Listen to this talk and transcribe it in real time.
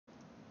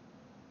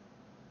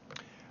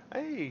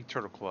Hey,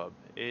 Turtle Club.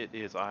 It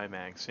is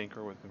Mag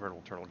Synchro with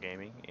Convertible Turtle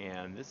Gaming,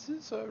 and this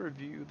is a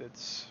review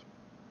that's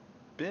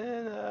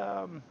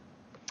been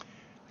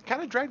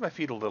kind of dragged my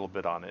feet a little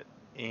bit on it,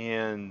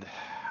 and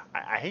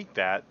I hate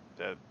that.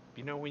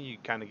 When you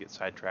kind of get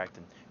sidetracked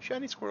and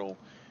shiny squirrel,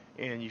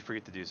 and you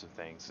forget to do some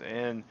things.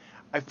 And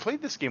I've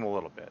played this game a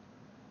little bit,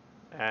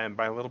 and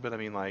by a little bit I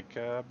mean like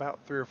about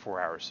 3 or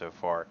 4 hours so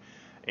far,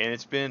 and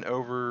it's been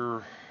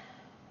over,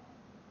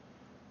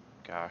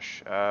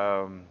 gosh,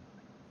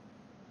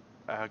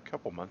 a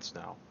couple months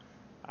now.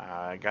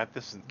 I got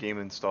this game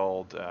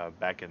installed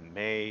back in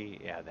May.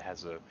 Yeah, it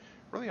has a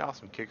really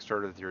awesome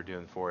Kickstarter that they're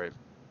doing for it,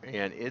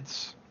 and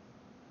it's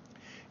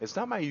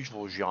not my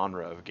usual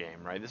genre of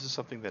game, right? This is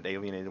something that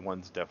Alienated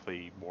One's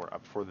definitely more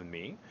up for than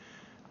me.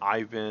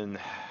 I've been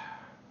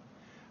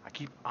I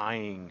keep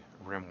eyeing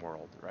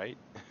RimWorld, right?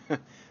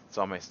 It's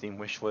on my Steam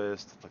wish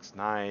list. It looks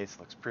nice,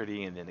 looks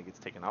pretty, and then it gets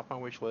taken off my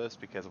wish list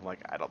because I'm like,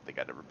 I don't think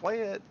I'd ever play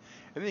it,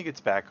 and then it gets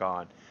back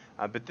on.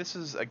 But this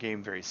is a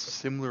game very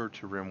similar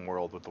to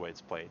RimWorld with the way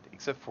it's played,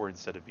 except for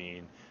instead of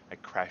being a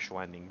crash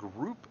landing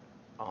group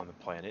on the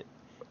planet,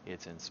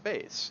 it's in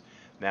space.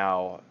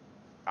 Now,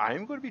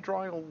 I'm going to be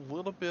drawing a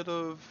little bit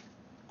of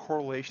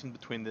correlation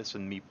between this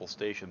and Meeple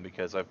Station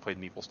because I've played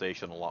Meeple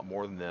Station a lot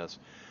more than this,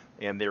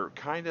 and they're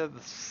kind of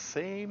the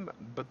same,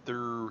 but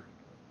they're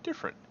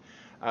different.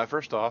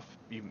 First off,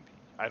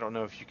 I don't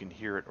know if you can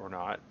hear it or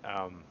not.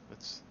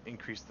 Let's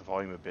increase the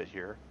volume a bit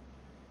here.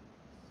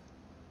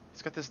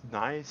 It's got this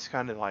nice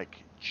kind of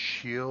like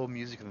chill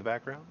music in the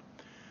background,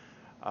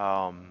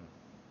 um,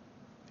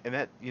 and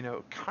that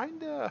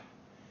kind of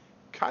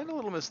a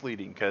little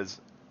misleading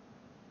because,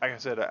 like I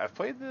said, I've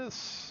played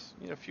this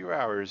a few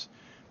hours,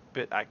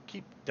 but I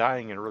keep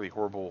dying in a really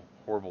horrible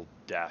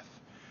death.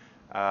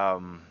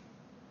 Um,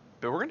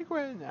 but we're going to go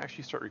ahead and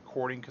actually start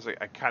recording because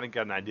I kind of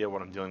got an idea of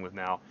what I'm dealing with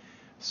now.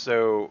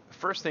 So,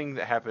 first thing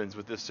that happens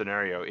with this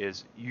scenario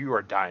is you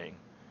are dying.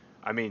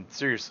 I mean,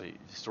 seriously,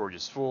 storage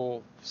is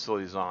full,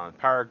 facilities on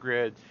power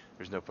grid,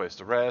 there's no place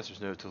to rest, there's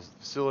no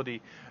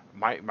facility.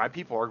 My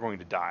people are going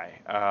to die.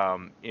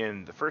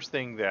 And the first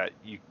thing that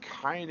you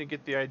kind of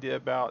get the idea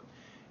about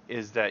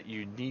is that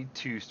you need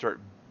to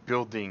start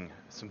building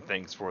some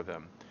things for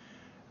them.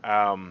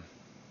 Um,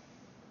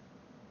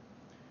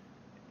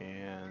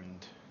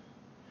 and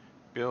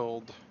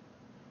build,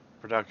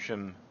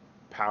 production,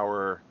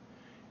 power,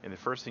 and the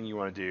first thing you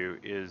want to do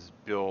is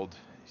build.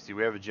 See,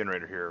 we have a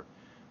generator here,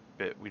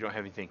 but we don't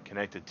have anything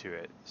connected to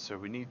it, so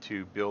we need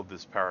to build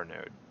this power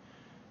node.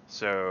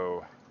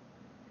 So,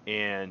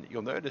 and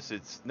you'll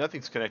notice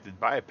nothing's connected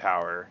by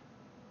power,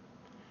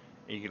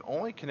 and you can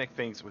only connect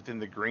things within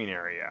the green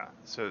area.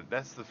 So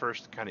that's the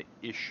first kind of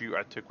issue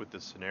I took with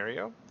this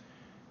scenario,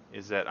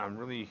 is that I'm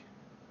really,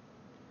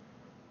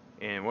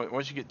 and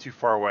once you get too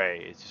far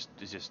away, it's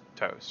just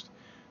toast.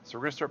 So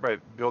we're gonna start by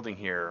building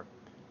here,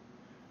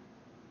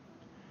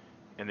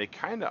 and they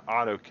kind of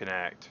auto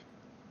connect.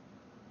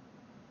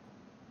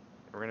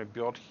 We're gonna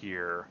build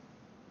here,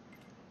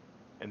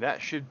 and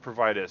that should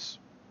provide us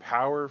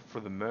power for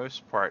the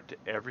most part to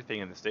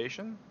everything in the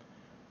station.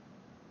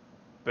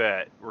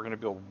 But we're gonna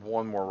build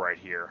one more right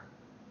here,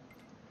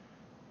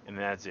 and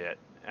that's it.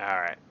 All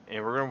right,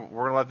 and we're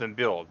gonna let them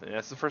build, and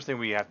that's the first thing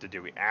we have to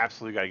do. We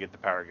absolutely got to get the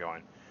power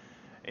going,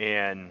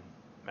 and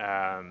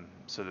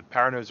so the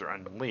power nodes are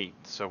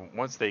unlinked. So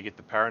once they get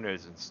the power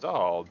nodes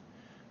installed,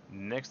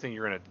 next thing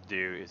you're gonna have to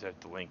do is have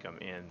to link them.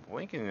 And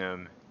linking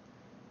them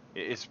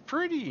is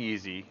pretty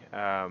easy.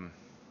 Gotta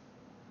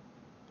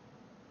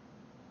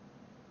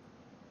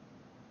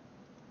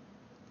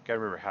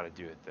remember how to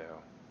do it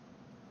though,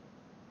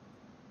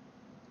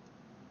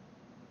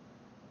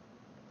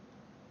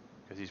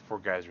 because these poor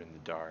guys are in the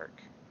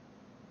dark.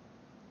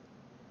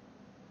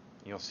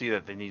 You'll see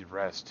that they need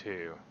rest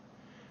too.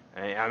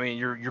 And, I mean,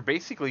 you're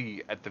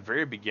basically at the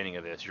very beginning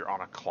of this. You're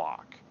on a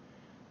clock,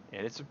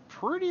 and it's a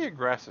pretty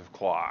aggressive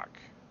clock.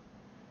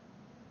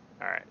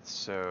 All right,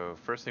 so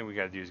first thing we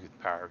got to do is get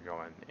the power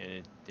going,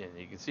 and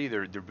you can see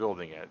they're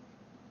building it.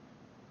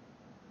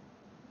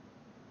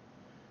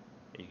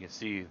 You can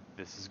see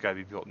this has got to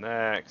be built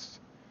next.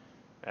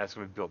 That's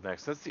going to be built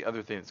next. That's the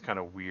other thing that's kind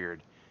of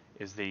weird,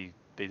 is they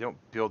don't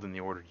build in the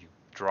order you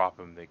drop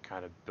them. They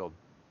kind of build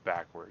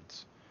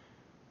backwards.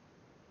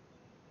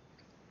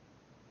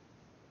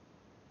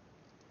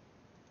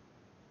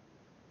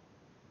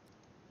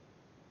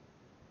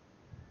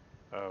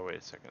 Oh, wait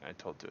a second. I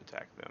told to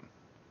attack them.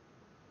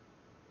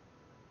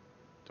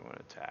 Don't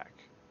want to attack.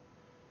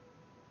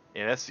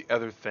 And that's the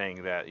other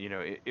thing that,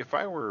 if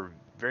I were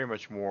very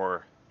much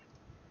more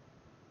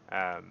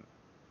um,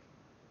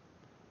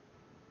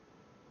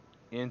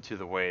 into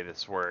the way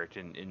this worked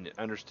and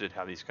understood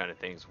how these kind of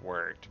things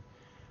worked,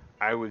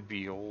 I would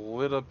be a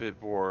little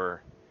bit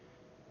more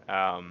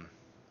um,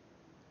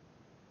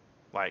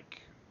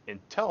 like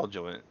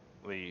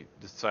intelligently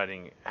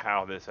deciding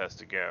how this has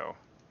to go.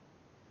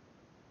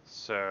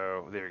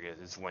 So there it is.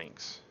 It's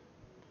links.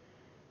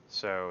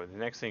 So the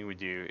next thing we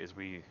do is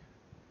we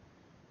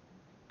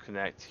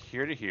connect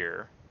here to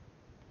here,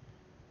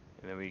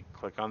 and then we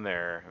click on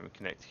there and we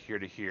connect here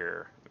to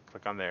here. We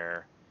click on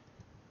there.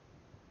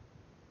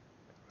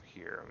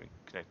 Here, we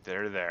connect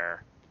there to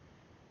there.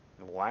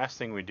 And the last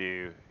thing we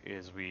do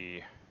is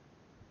we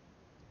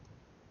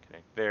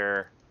connect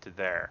there to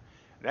there.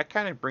 And that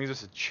kind of brings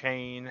us a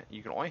chain.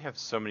 You can only have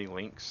so many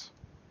links.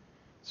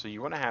 So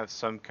you want to have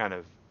some kind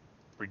of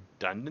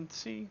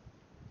redundancy.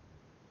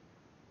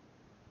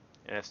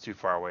 And that's too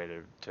far away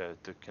to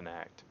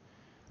connect.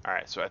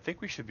 Alright, so I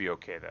think we should be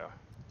okay though.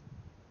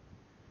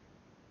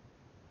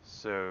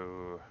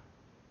 So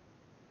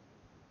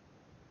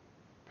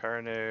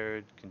power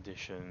node,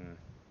 condition.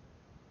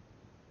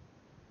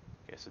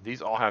 Okay, so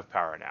these all have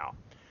power now.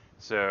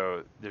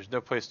 So there's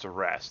no place to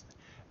rest.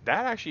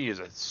 That actually is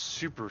a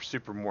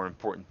super more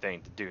important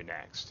thing to do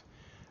next.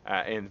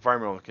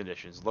 Environmental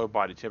conditions, low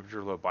body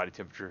temperature, low body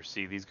temperature.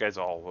 See, these guys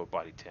are all low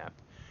body temp.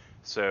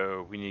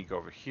 So we need to go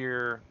over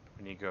here.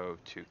 We need to go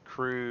to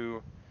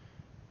crew,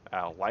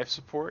 life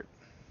support,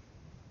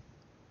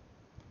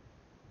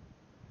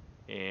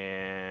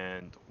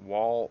 and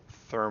wall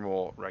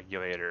thermal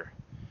regulator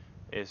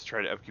is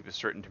try to upkeep a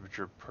certain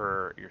temperature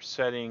per your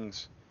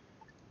settings.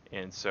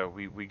 And so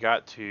we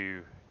got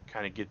to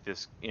kind of get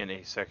this in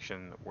a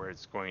section where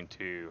it's going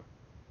to,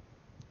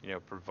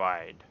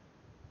 provide.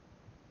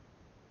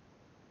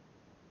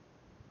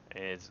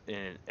 And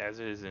as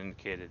it is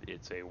indicated,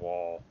 it's a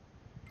wall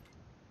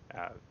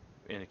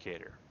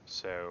indicator.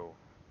 So,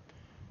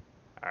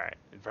 all right,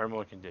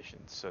 environmental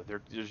conditions. So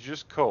there's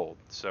just cold,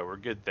 so we're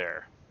good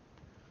there.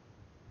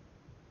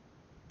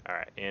 All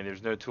right, and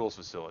there's no tools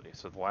facility.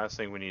 So the last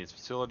thing we need is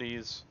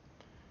facilities,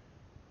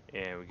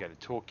 and we got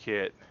a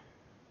toolkit.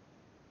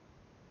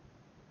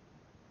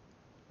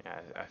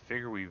 I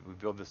figure we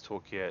build this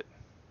toolkit.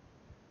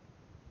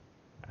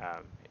 Yeah,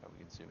 we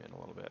can zoom in a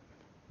little bit.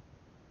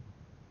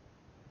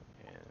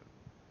 And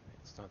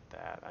it's not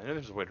that. I know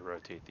there's a way to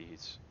rotate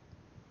these.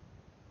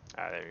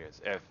 There it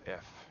is.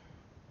 F.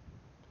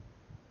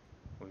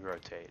 We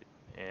rotate.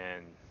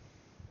 And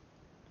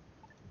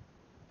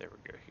there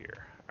we go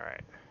here. All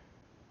right.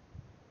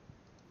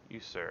 You,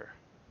 sir.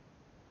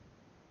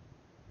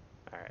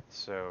 All right,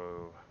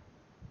 so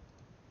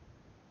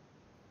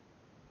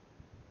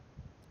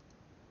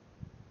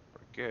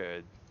we're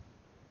good.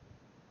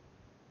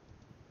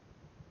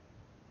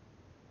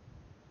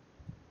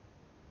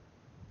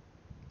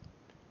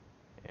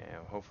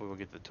 And hopefully we'll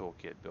get the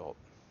toolkit built.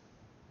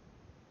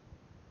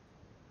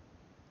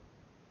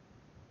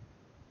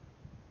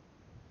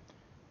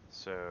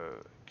 So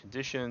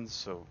conditions,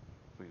 so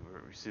we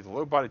see the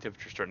low body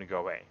temperature starting to go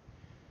away.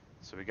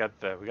 So we got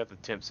the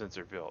temp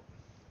sensor built.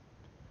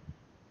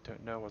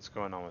 Don't know what's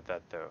going on with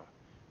that though.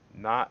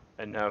 Not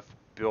enough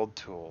build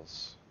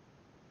tools.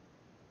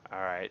 All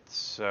right,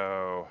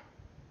 so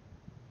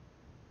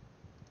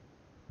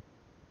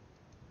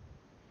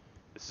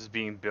this is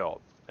being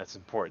built. That's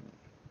important.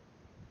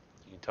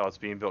 You can tell it's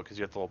being built because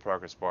you got the little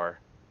progress bar.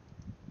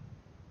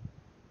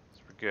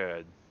 So we're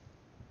good.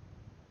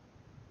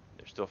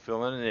 They're still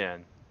filling it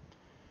in.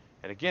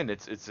 And again,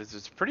 it's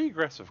a pretty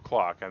aggressive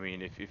clock. I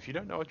mean, if you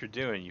don't know what you're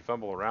doing, you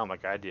fumble around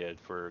like I did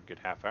for a good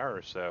half hour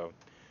or so,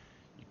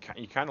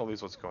 you kind of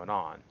lose what's going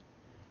on.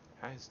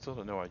 I still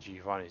don't know why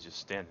Giovanni's just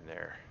standing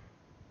there.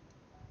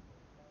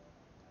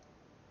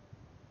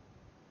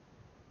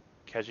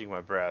 Catching my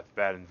breath,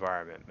 bad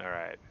environment. All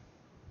right.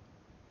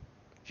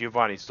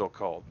 Giovanni's still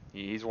cold.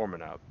 He's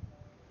warming up.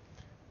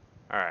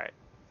 All right.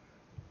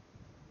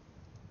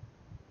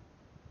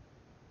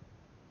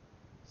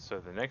 So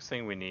the next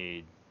thing we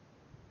need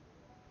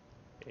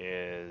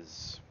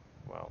is,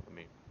 well, let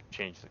me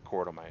change the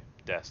cord on my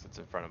desk that's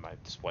in front of my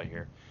display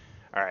here.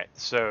 All right.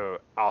 So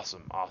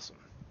awesome.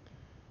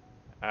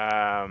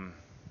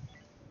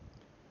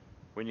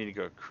 We need to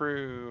go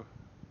crew.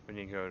 We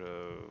need to go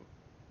to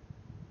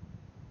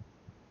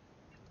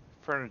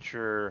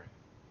furniture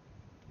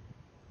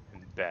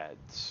and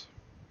beds.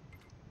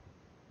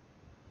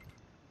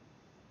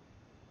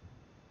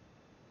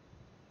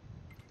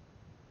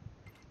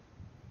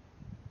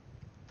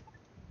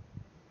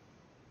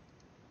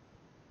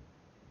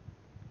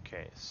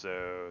 Okay,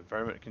 so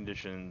environment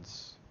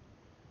conditions.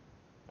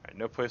 All right,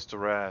 no place to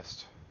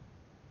rest.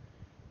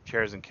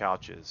 Chairs and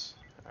couches.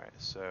 All right,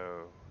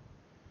 so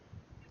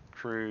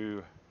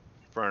crew,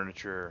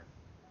 furniture,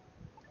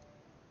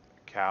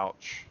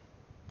 couch.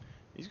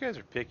 These guys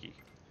are picky,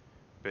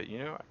 but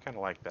I kind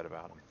of like that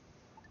about them.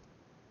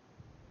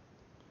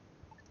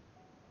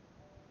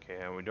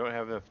 Okay, and we don't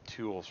have enough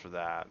tools for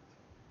that.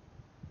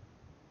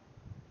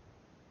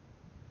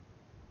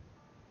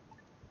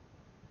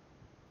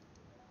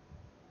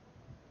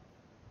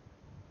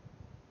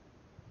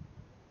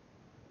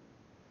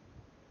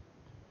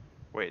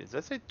 Wait, does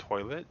that say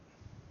toilet?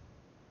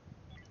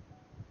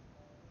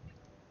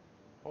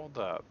 Hold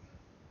up.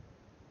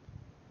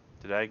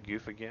 Did I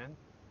goof again?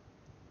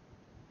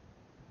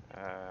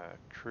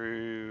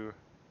 Crew,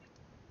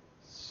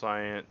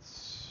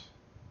 science,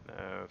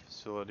 no,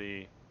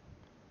 facility.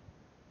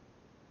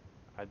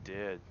 I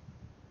did.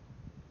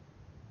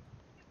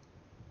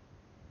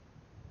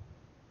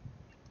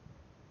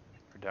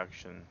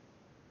 Production,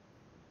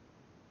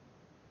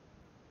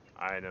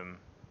 item,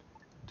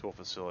 Tool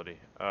facility.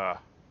 I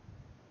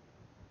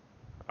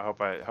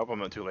hope I'm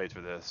not too late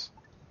for this.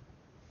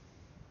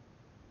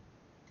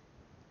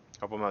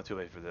 Hope I'm not too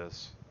late for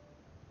this.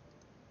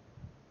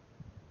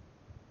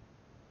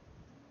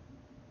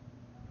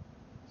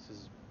 This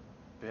is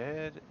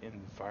bed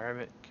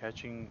environment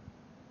catching.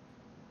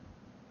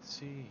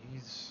 See,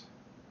 he's.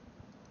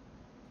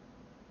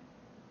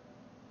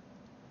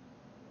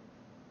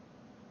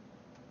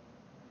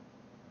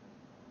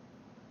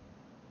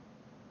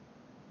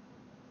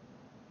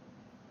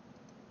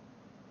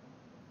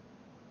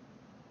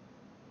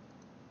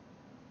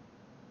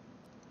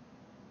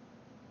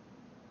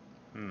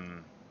 Hmm.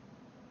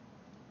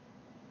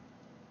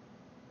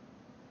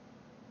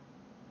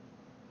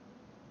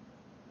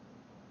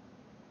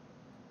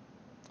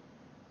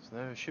 So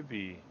there should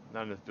be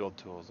not enough build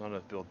tools. Not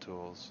enough build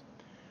tools.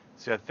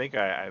 See, I think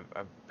I've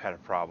had a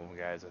problem,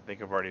 guys. I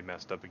think I've already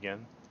messed up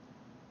again,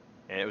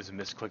 and it was a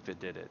misclick that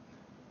did it.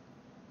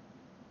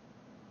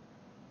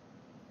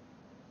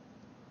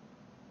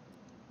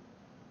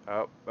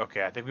 Oh,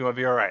 okay. I think we might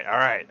be all right. All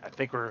right. I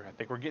think we're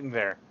getting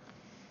there.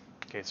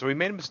 Okay, so we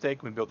made a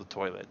mistake when we built the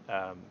toilet.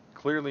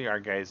 Clearly, our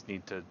guys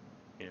need to,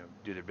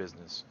 do their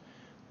business.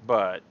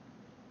 But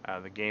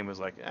the game was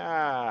like,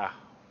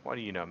 what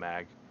do you know,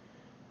 Mag?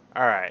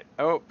 All right.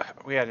 Oh,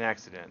 we had an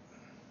accident.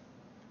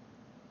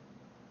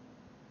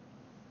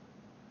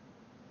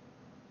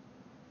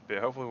 But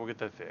hopefully, we'll get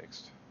that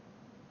fixed.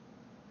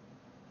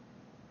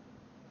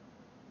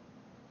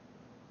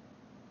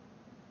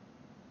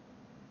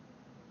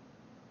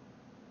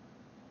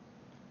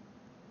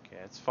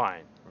 Okay, it's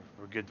fine.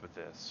 We're good with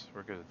this.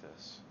 We're good with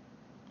this.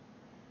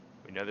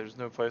 We know there's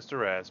no place to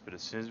rest, but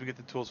as soon as we get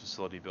the tools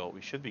facility built,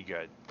 we should be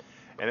good.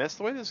 And that's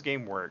the way this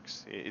game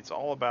works. It's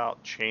all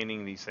about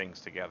chaining these things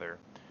together.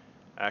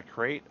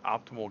 Create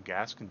optimal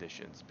gas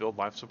conditions. Build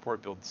life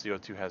support. Build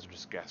CO2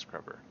 hazardous gas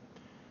scrubber.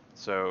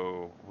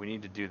 So we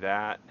need to do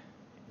that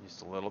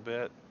just a little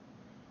bit.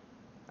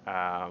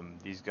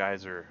 These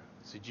guys are.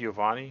 See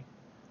Giovanni?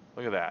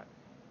 Look at that.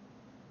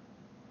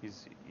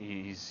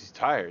 He's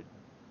tired.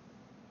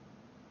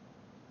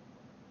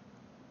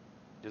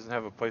 He doesn't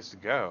have a place to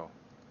go.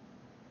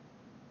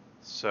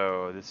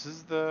 So this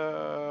is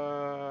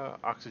the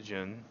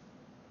oxygen.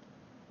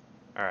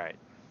 All right.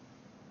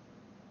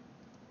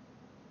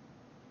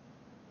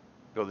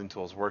 Building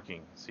tools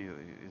working. See,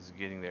 it's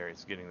getting there.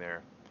 It's getting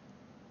there.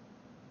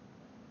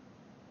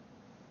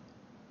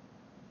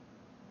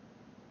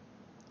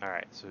 All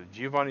right. So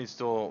Giovanni's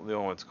still the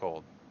only one that's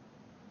cold.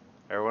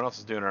 Everyone else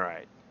is doing all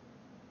right.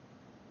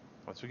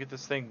 Once we get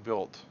this thing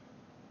built.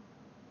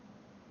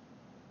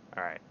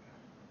 All right.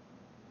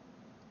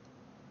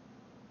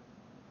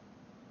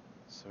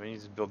 So we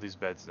need to build these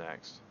beds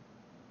next.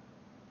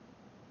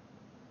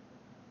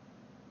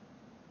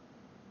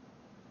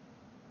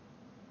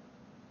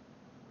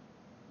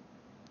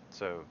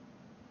 So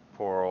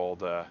poor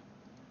old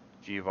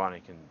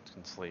Giovanni can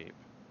sleep.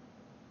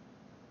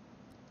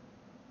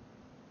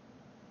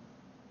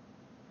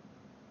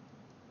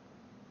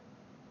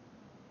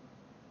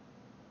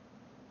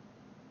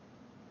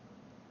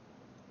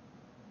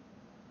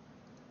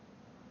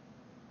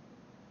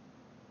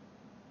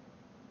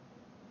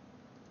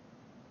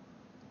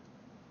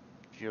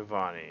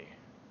 Giovanni.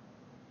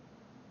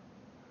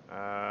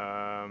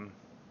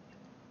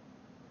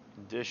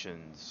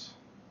 Conditions.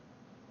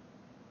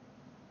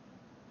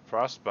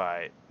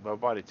 Frostbite. Low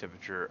body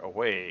temperature.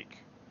 Awake.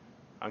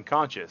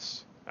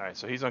 Unconscious. Alright,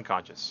 so he's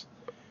unconscious.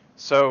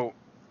 So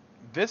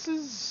this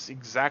is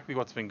exactly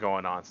what's been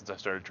going on since I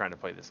started trying to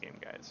play this game,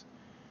 guys.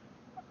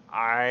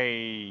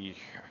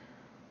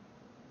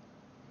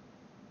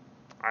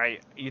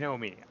 You know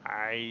me,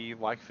 I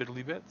like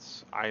fiddly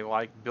bits. I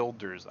like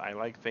builders. I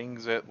like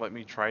things that let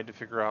me try to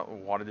figure out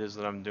what it is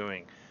that I'm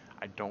doing.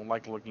 I don't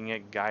like looking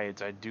at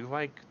guides. I do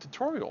like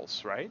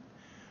tutorials, right?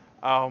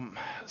 Um,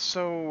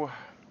 so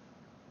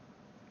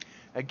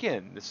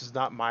again, this is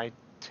not my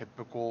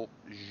typical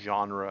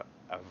genre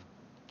of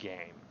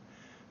game.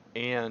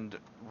 And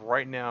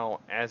right now,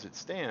 as it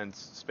stands,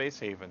 Space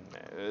Haven,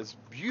 as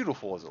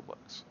beautiful as it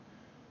looks,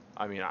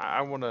 I mean,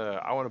 I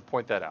wanna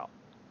point that out.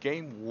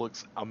 Game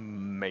looks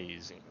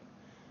amazing,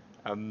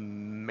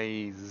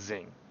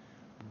 amazing,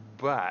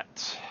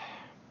 but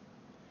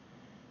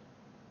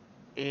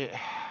it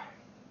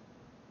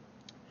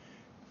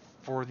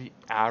for the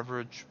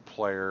average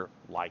player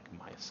like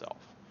myself,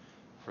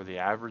 for the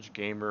average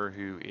gamer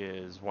who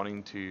is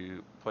wanting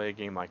to play a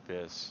game like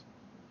this,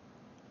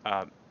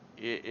 um,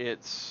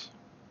 it's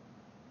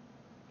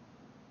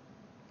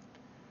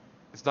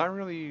not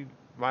really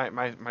my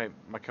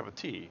cup of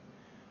tea.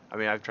 I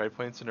mean, I've tried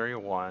playing Scenario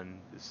 1.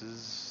 This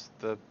is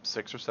the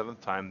sixth or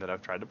seventh time that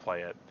I've tried to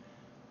play it.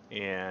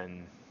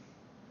 And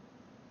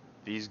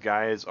these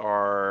guys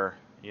are,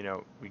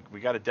 we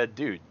got a dead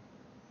dude.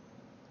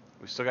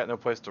 We still got no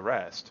place to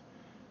rest.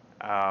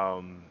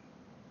 Um,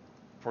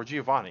 Poor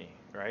Giovanni,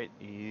 right?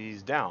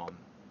 He's down.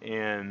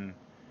 And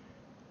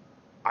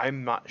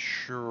I'm not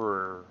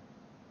sure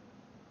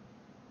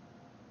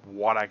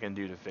what I can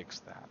do to fix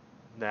that.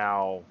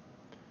 Now,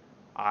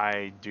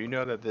 I do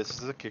know that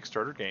this is a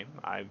Kickstarter game.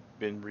 I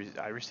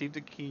received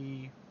a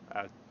key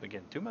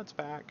again 2 months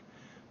back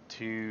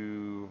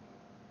to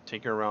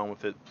tinker around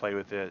with it, play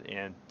with it,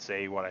 and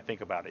say what I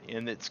think about it.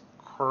 In its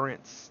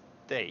current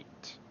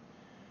state,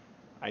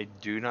 I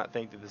do not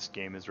think that this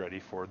game is ready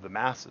for the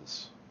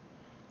masses.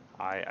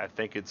 I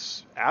think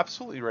it's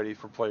absolutely ready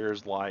for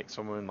players like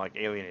someone like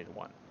Alienated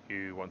One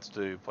who wants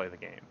to play the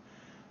game.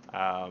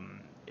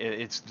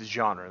 It's the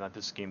genre, not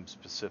this game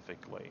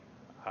specifically.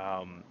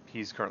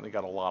 He's currently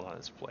got a lot on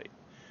his plate.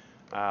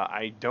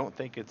 I don't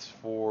think it's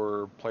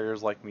for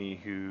players like me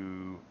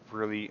who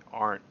really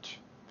aren't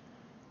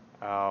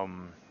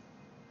um,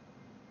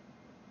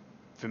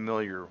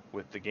 familiar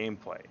with the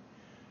gameplay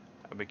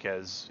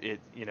because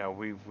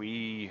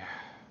we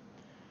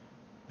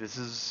this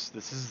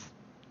is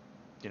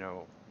you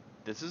know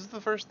this is the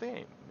first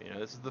game.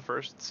 This is the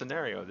first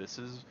scenario. This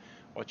is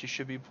what you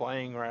should be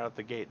playing right out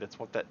the gate. That's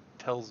what that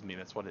tells me.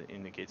 That's what it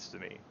indicates to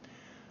me.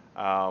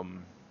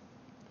 Um,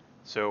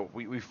 so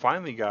we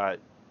finally got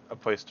a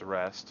place to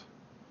rest,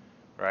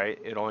 right?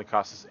 It only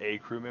costs us a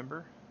crew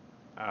member.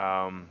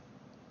 Um,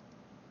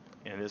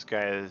 and this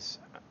guy is,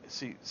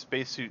 see,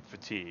 spacesuit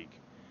fatigue.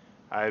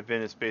 I've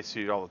been in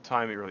spacesuit all the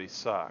time. It really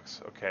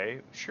sucks. Okay,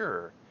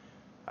 sure.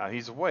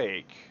 He's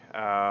awake.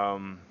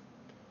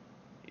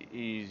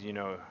 He's,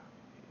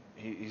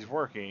 he's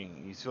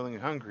working. He's feeling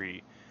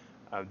hungry.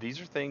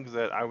 These are things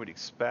that I would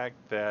expect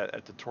that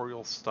a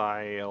tutorial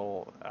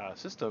style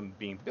system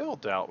being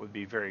built out would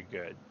be very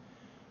good.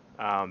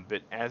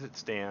 But as it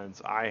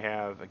stands, I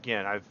have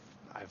again, I've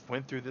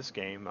went through this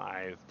game.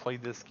 I've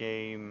played this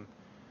game.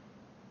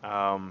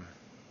 Um,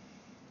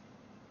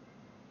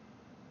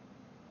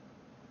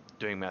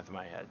 Doing math in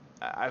my head.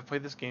 I've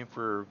played this game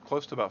for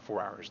close to about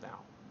 4 hours now,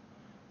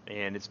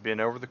 and it's been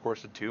over the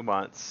course of 2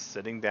 months.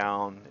 Sitting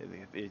down,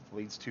 it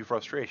leads to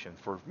frustration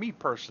for me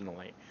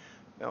personally.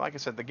 Now, like I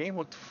said, the game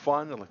looked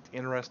fun. It looked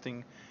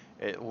interesting.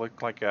 It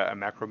looked like a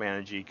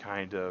macromanagey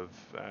kind of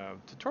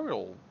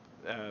tutorial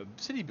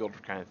city builder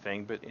kind of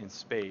thing, but in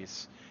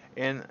space.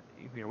 And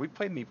we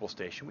played Meeple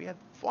Station. We had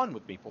fun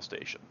with Meeple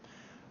Station.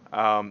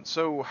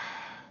 So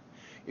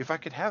if I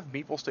could have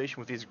Meeple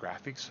Station with these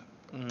graphics,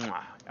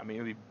 mwah, I mean,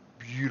 it would be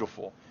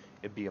beautiful.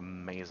 It'd be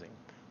amazing.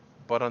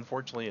 But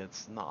unfortunately,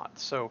 it's not.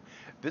 So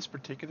this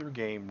particular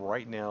game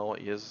right now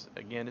is,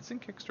 again, it's in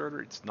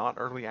Kickstarter. It's not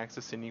early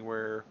access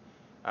anywhere.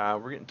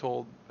 We're getting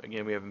told,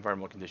 again, we have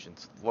environmental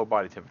conditions, low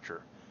body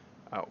temperature.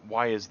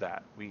 Why is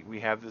that?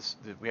 We have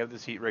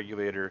this heat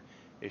regulator.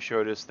 It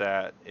showed us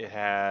that it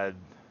had,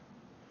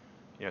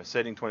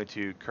 setting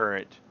 22,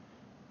 current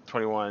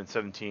 21,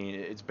 17.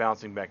 It's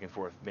bouncing back and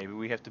forth. Maybe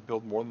we have to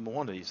build more than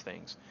one of these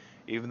things.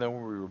 Even though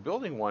when we were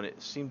building one,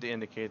 it seemed to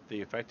indicate the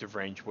effective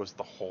range was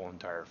the whole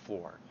entire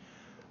floor.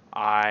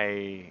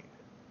 I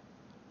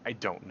I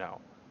don't know.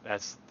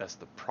 That's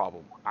the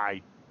problem.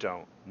 I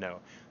don't know.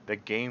 The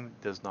game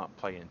does not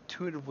play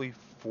intuitively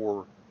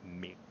for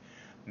me.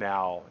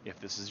 Now, if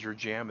this is your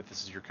jam, if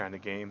this is your kind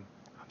of game,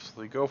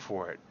 absolutely go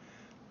for it.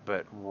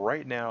 But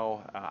right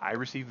now, I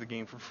received the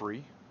game for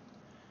free.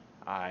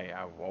 I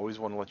always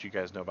want to let you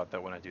guys know about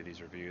that when I do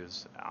these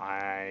reviews.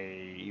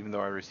 Even though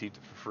I received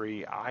it for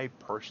free, I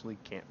personally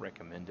can't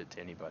recommend it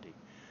to anybody.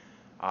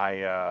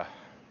 I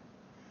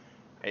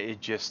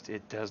it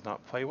does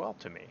not play well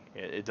to me.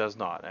 It does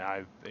not.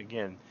 And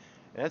again,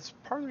 that's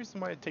part of the reason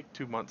why it took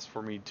 2 months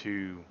for me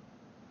to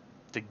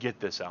get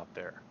this out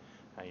there.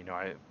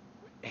 I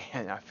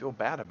and I feel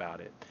bad about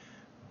it,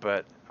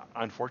 but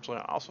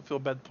unfortunately, I also feel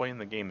bad playing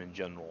the game in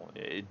general.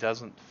 It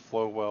doesn't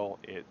flow well.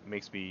 It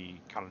makes me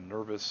kind of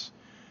nervous.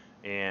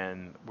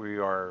 And we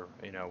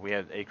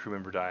had a crew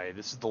member die.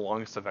 This is the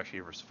longest I've actually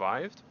ever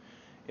survived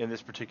in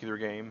this particular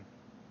game.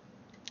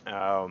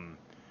 Um,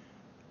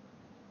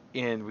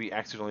 and we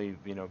accidentally,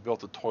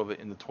 built a toilet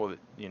in the toilet.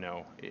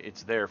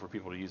 It's there for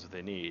people to use if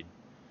they need.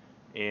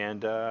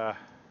 And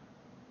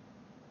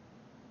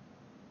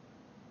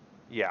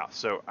yeah,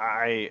 so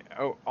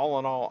all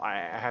in all, I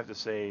have to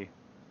say,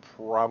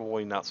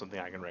 probably not something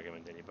I can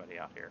recommend to anybody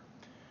out here.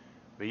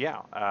 But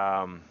yeah,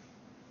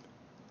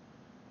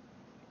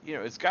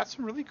 it's got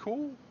some really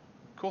cool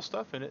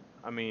stuff in it.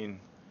 I mean,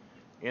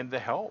 and the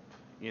help,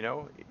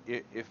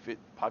 if it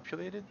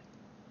populated,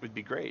 would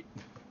be great.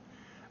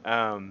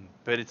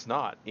 But it's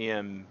not,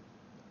 and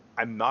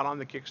I'm not on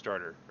the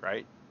Kickstarter,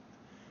 right?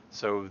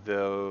 So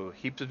the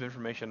heaps of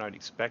information I'd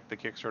expect the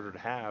Kickstarter to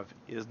have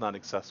is not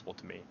accessible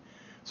to me.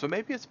 So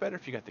maybe it's better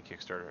if you got the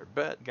Kickstarter.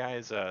 But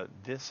guys,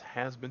 this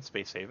has been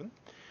Space Haven.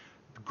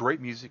 Great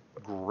music,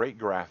 great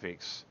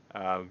graphics,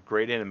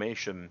 great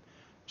animation,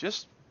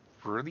 just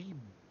really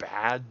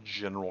bad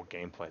general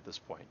gameplay at this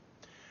point.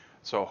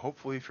 So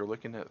hopefully, if you're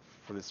looking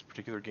for this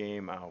particular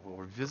game, we'll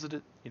revisit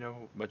it,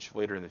 much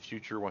later in the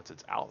future once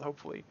it's out,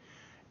 hopefully,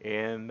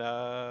 and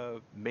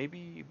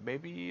maybe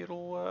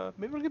it'll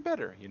get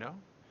better.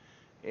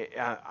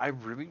 I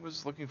really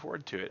was looking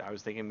forward to it. I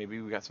was thinking maybe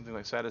we got something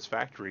like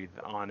Satisfactory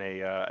on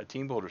a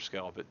team builder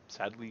scale, but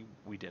sadly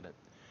we didn't.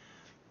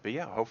 But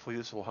yeah, hopefully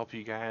this will help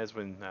you guys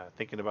when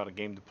thinking about a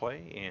game to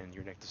play and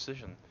your next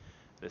decision.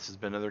 This has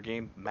been another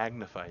game,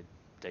 Magnified.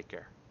 Take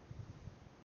care.